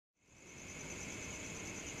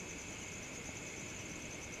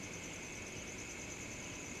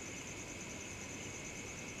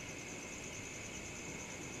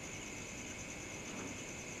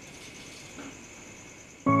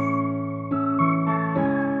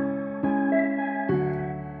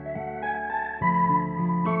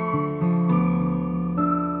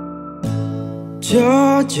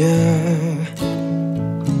Georgia,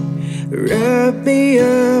 wrap me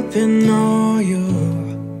up in oil.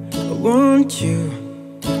 I want you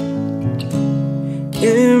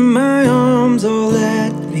in my arms, oh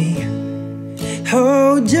let me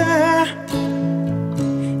hold ya.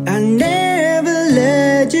 I never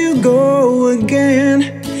let you go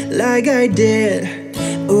again like I did.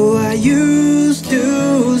 Oh, I used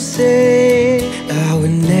to say I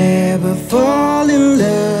would never fall in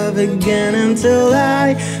love again until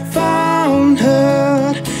I found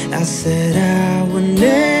her. I said I would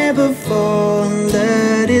never fall in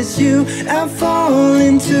love. It's you I fall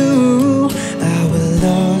into. I was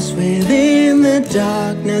lost within the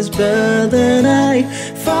darkness, but then I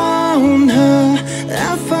found her.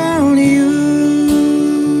 I found you.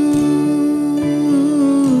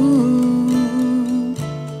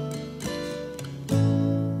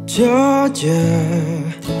 Georgia,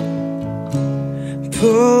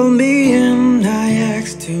 pull me in, I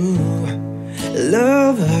asked to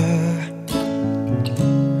love her.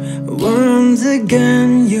 Once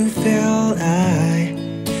again you felt I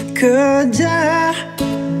could die.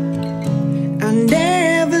 I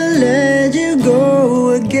never let you go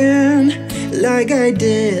again like I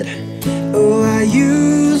did. Oh, I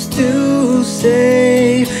used to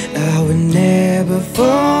say I would never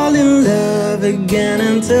fall in love again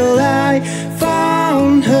until I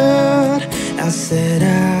found her. I said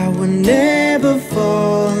I would never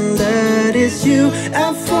fall in love. It's you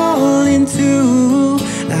I fall into.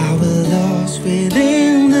 I was lost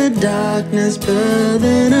within the darkness, but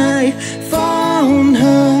then I found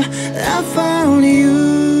her. I found you.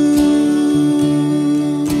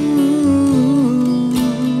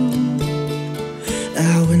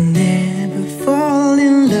 I would never fall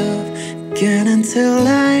in love again until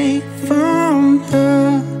I found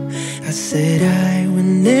her. I said I would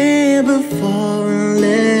never fall and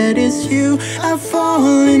let it's you I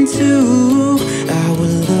fall into. I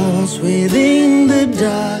was lost within the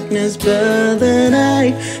darkness, but then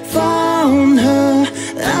I